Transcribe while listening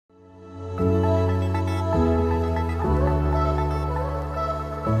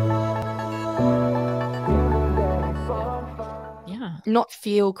not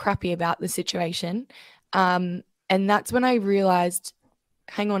feel crappy about the situation. And that's when I realized,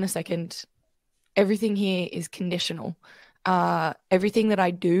 hang on a second, everything here is conditional. Everything that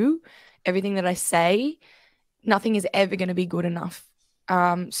I do, everything that I say, nothing is ever going to be good enough.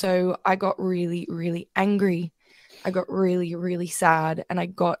 So I got really, really angry. I got really, really sad. And I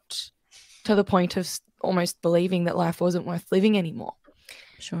got to the point of almost believing that life wasn't worth living anymore.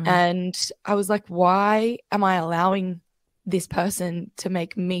 Sure. And I was like, why am I allowing this person to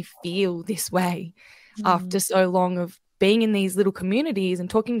make me feel this way after so long of being in these little communities and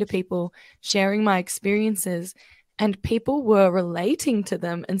talking to people, sharing my experiences, and people were relating to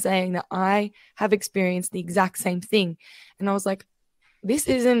them and saying that I have experienced the exact same thing. And I was like, this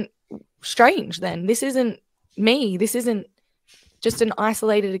isn't strange then. This isn't me. This isn't just an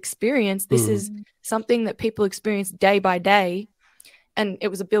isolated experience. This is something that people experience day by day. And it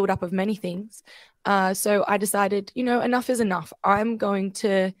was a build-up of many things. So I decided, you know, enough is enough. I'm going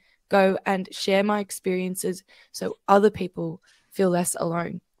to go and share my experiences so other people feel less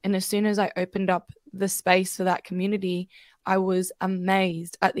alone. And as soon as I opened up the space for that community, I was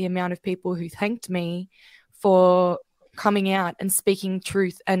amazed at the amount of people who thanked me for coming out and speaking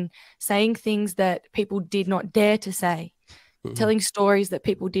truth and saying things that people did not dare to say, telling stories that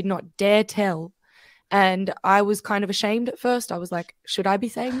people did not dare tell. And I was kind of ashamed at first. I was like, should I be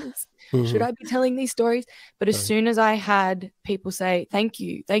saying this? Should I be telling these stories? But as soon as I had people say, thank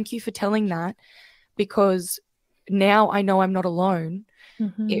you for telling that, because now I know I'm not alone,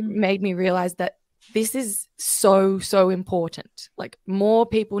 it made me realize that this is so, so important. Like, more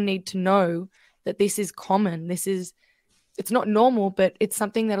people need to know that this is common. It's not normal, but it's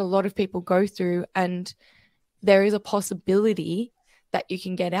something that a lot of people go through, and there is a possibility that you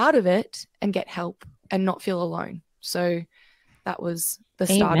can get out of it and get help and not feel alone. So that was the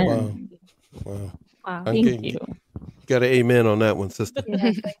start of it. Wow. Thank you. Got an amen on that one, sister.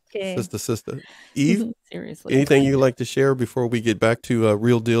 Yeah, thank you. Sister. Eve, seriously. anything you'd like to share before we get back to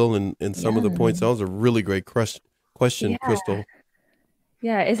Real Deal and some of the points? That was a really great question, Crystal.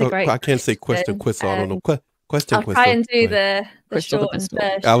 Yeah, it's a great I can't say question, Crystal. I don't know. Question, I'll try and do the short version.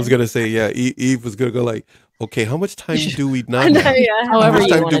 I was going to say, Eve was going to go like, okay, how much time do we not have? How much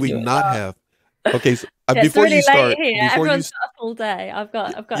time do we not have? Okay, so before really you start, everyone's got up all day. I've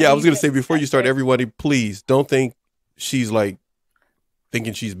got. Yeah, I was going to say, before you start, everybody, please don't think she's like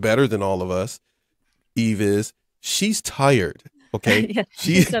thinking she's better than all of us. Eve is. She's tired. Okay,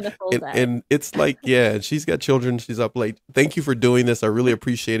 she's done a full day. And it's like, and she's got children. She's up late. Thank you for doing this. I really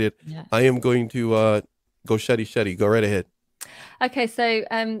appreciate it. Yeah. I am going to go shuddy. Go right ahead. Okay, so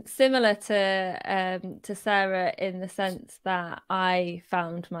similar to Sarah in the sense that I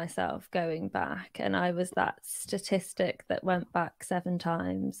found myself going back, and I was that statistic that went back 7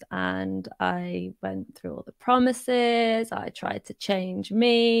 times, and I went through all the promises. I tried to change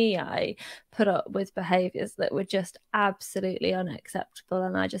me. I put up with behaviors that were just absolutely unacceptable,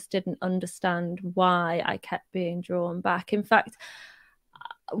 and I just didn't understand why I kept being drawn back. In fact,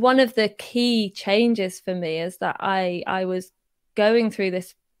 one of the key changes for me is that I was going through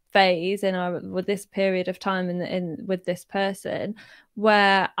this phase with this period of time with this person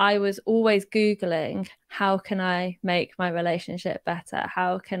where I was always Googling, how can I make my relationship better?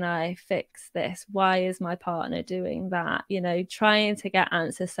 How can I fix this? Why is my partner doing that? You know, trying to get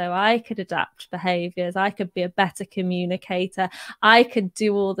answers so I could adapt behaviors. I could be a better communicator. I could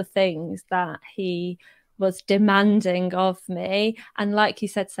do all the things that he was demanding of me. And like you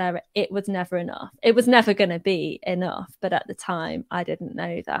said, Sarah, it was never enough. It was never going to be enough. But at the time, I didn't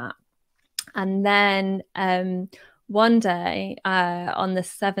know that. And then one day on the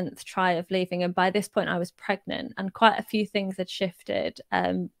 7th try of leaving, and by this point I was pregnant, and quite a few things had shifted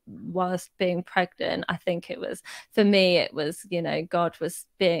whilst being pregnant. I think it was, for me, it was, you know, God was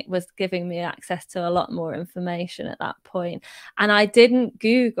giving me access to a lot more information at that point. And I didn't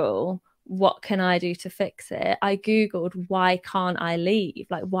Google, what can I do to fix it? I Googled, why can't I leave?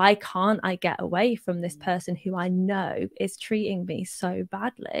 Like, why can't I get away from this person who I know is treating me so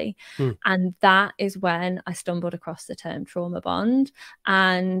badly? And that is when I stumbled across the term trauma bond.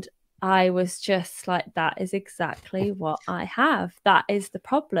 And I was just like, that is exactly what I have. That is the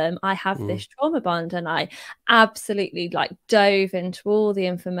problem. I have this trauma bond. And I absolutely like dove into all the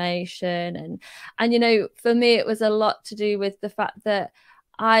information. And, you know, for me, it was a lot to do with the fact that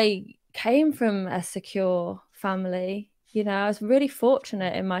I came from a secure family. You know, I was really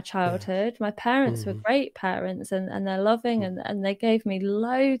fortunate in my childhood. My parents were great parents, and they're loving, and they gave me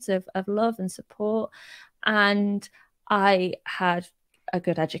loads of love and support. And I had a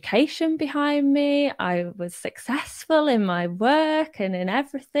good education behind me. I was successful in my work and in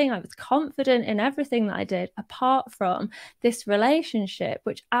everything. I was confident in everything that I did, apart from this relationship,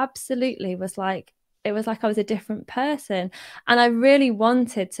 which absolutely was like, it was like I was a different person. And I really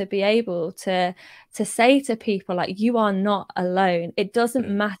wanted to be able to say to people, like, you are not alone. It doesn't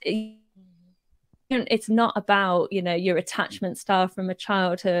matter. It's not about, you know, your attachment style from a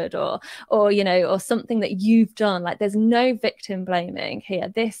childhood or you know, or something that you've done. Like, there's no victim blaming here.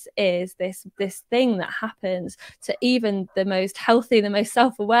 This is this thing that happens to even the most healthy, the most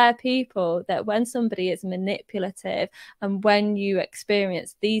self-aware people, that when somebody is manipulative and when you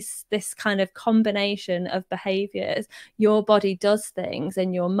experience this kind of combination of behaviors, your body does things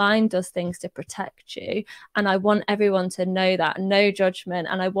and your mind does things to protect you. And I want everyone to know that, no judgment.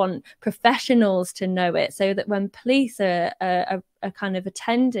 And I want professionals to know it, so that when police are kind of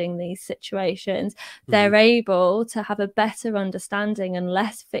attending these situations, they're able to have a better understanding and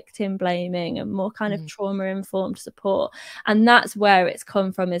less victim blaming and more kind of trauma informed support. And that's where it's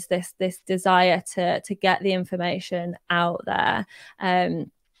come from, is this desire to get the information out there.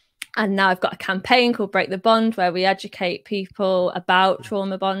 And now I've got a campaign called Break the Bond, where we educate people about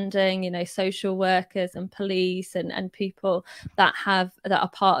trauma bonding, you know, social workers and police and people that are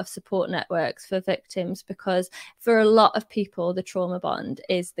part of support networks for victims, because for a lot of people, the trauma bond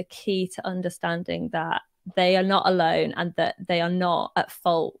is the key to understanding that they are not alone and that they are not at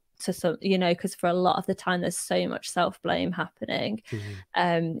fault to some, you know, because for a lot of the time there's so much self-blame happening.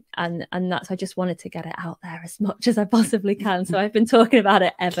 And that's, I just wanted to get it out there as much as I possibly can. So I've been talking about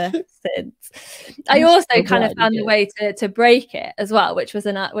it ever since. I also kind of found a way to break it as well, which was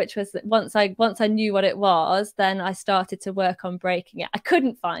once I knew what it was, then I started to work on breaking it. I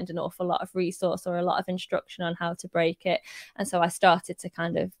couldn't find an awful lot of resource or a lot of instruction on how to break it, and so I started to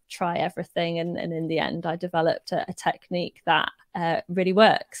kind of try everything, and in the end I developed a technique that really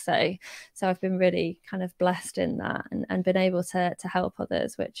works. So I've been really kind of blessed in that and been able to help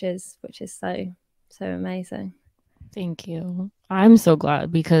others, which is so amazing. Thank you. I'm so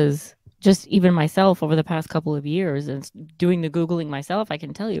glad, because just even myself over the past couple of years and doing the Googling myself, I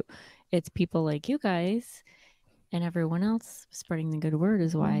can tell you it's people like you guys and everyone else spreading the good word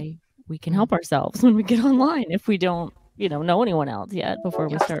is why we can help ourselves when we get online, if we don't, you know anyone else yet before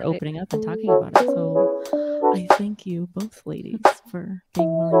we start opening up and talking about it. So I thank you both ladies for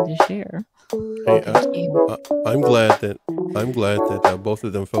being willing to share. Hey, I'm glad that both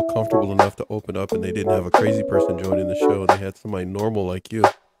of them felt comfortable enough to open up, and they didn't have a crazy person joining the show. They had somebody normal like you.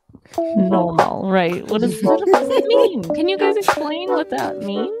 Normal, right? What does that mean? Can you guys explain what that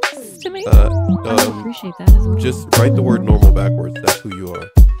means to me? I appreciate that as well. Just write the word normal backwards. That's who you are.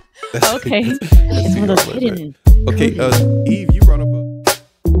 Okay. It's one of those hidden. Okay, Eve, you brought up